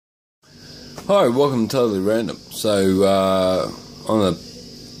Hi, welcome to Totally Random. So, on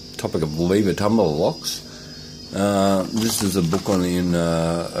the topic of lever tumbler locks, this is a book on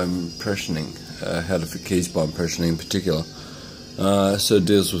impressioning, how to fit keys by impressioning in particular. So it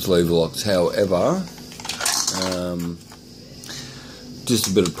deals with lever locks. However, just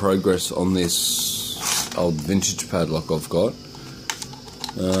a bit of progress on this old vintage padlock I've got.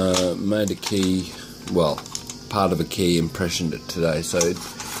 Made a key, well, part of a key, impressioned it today. So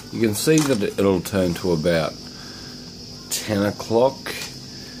you can see that it'll turn to about 10 o'clock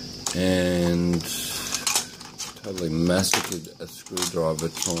and totally massacred a screwdriver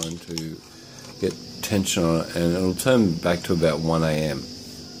trying to get tension on it, and it'll turn back to about 1 AM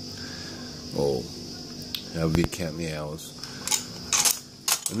or however you count the hours.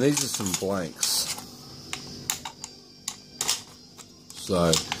 And these are some blanks.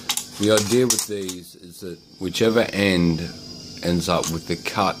 So the idea with these is that whichever end ends up with the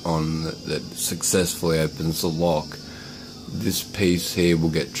cut on that successfully opens the lock, this piece here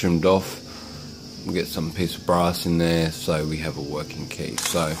will get trimmed off. We'll get some piece of brass in there so we have a working key.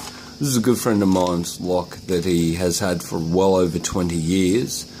 So this is a good friend of mine's lock that he has had for well over 20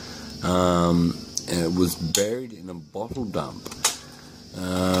 years, and it was buried in a bottle dump,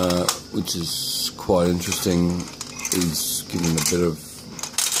 which is quite interesting. He's given a bit of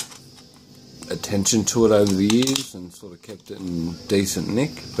attention to it over the years and sort of kept it in decent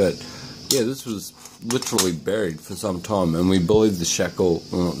nick, but yeah, this was literally buried for some time, and we believe the shackle,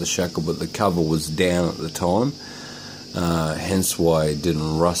 well, not the shackle, but the cover was down at the time, hence why it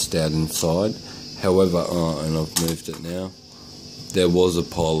didn't rust out inside. However, and I've moved it now, there was a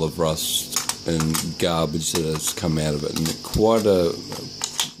pile of rust and garbage that has come out of it, and quite a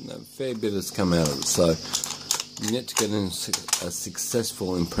fair bit has come out of it, so yet to get a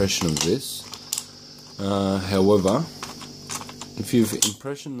successful impression of this. However, if you've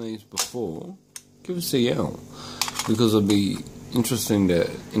impressioned these before, give us a yell, because I'd be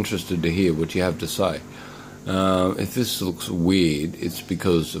interested to hear what you have to say. If this looks weird, it's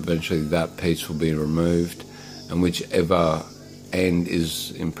because eventually that piece will be removed, and whichever end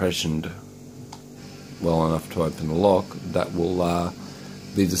is impressioned well enough to open the lock, that will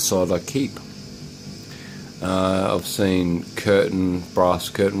be the side I keep. I've seen brass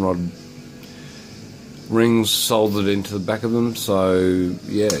curtain rod rings soldered into the back of them, so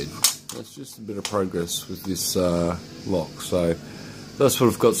yeah, that's just a bit of progress with this lock. So that's what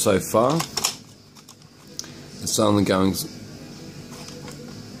I've got so far. It's only going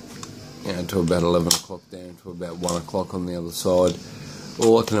to about 11 o'clock down to about 1 o'clock on the other side.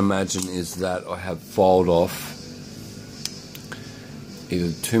 All I can imagine is that I have filed off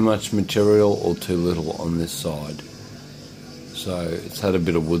either too much material or too little on this side. So it's had a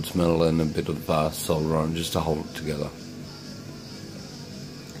bit of wood metal and a bit of solder on just to hold it together.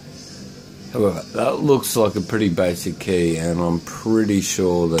 However, that looks like a pretty basic key, and I'm pretty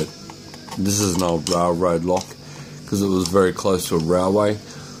sure that this is an old railroad lock, because it was very close to a railway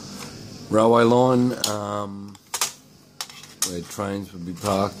line where trains would be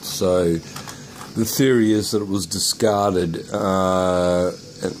parked. So the theory is that it was discarded and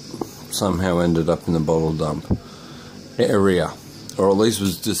somehow ended up in the bottle dump area, or at least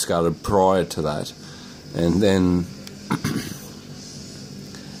was discarded prior to that, and then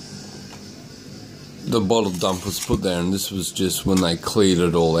the bottle dump was put there, and this was just when they cleared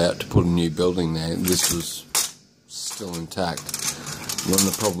it all out to put a new building there. This was still intact. One of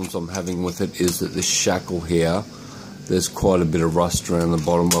the problems I'm having with it is that this shackle here, there's quite a bit of rust around the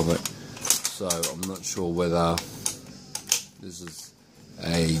bottom of it, so I'm not sure whether this is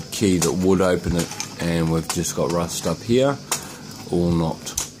a key that would open it and we've just got rust up here or not.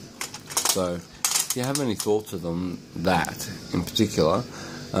 So if you have any thoughts on that in particular,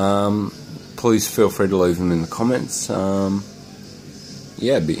 please feel free to leave them in the comments.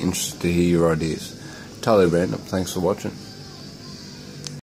 Yeah, I'd be interested to hear your ideas. Totally random. Thanks for watching.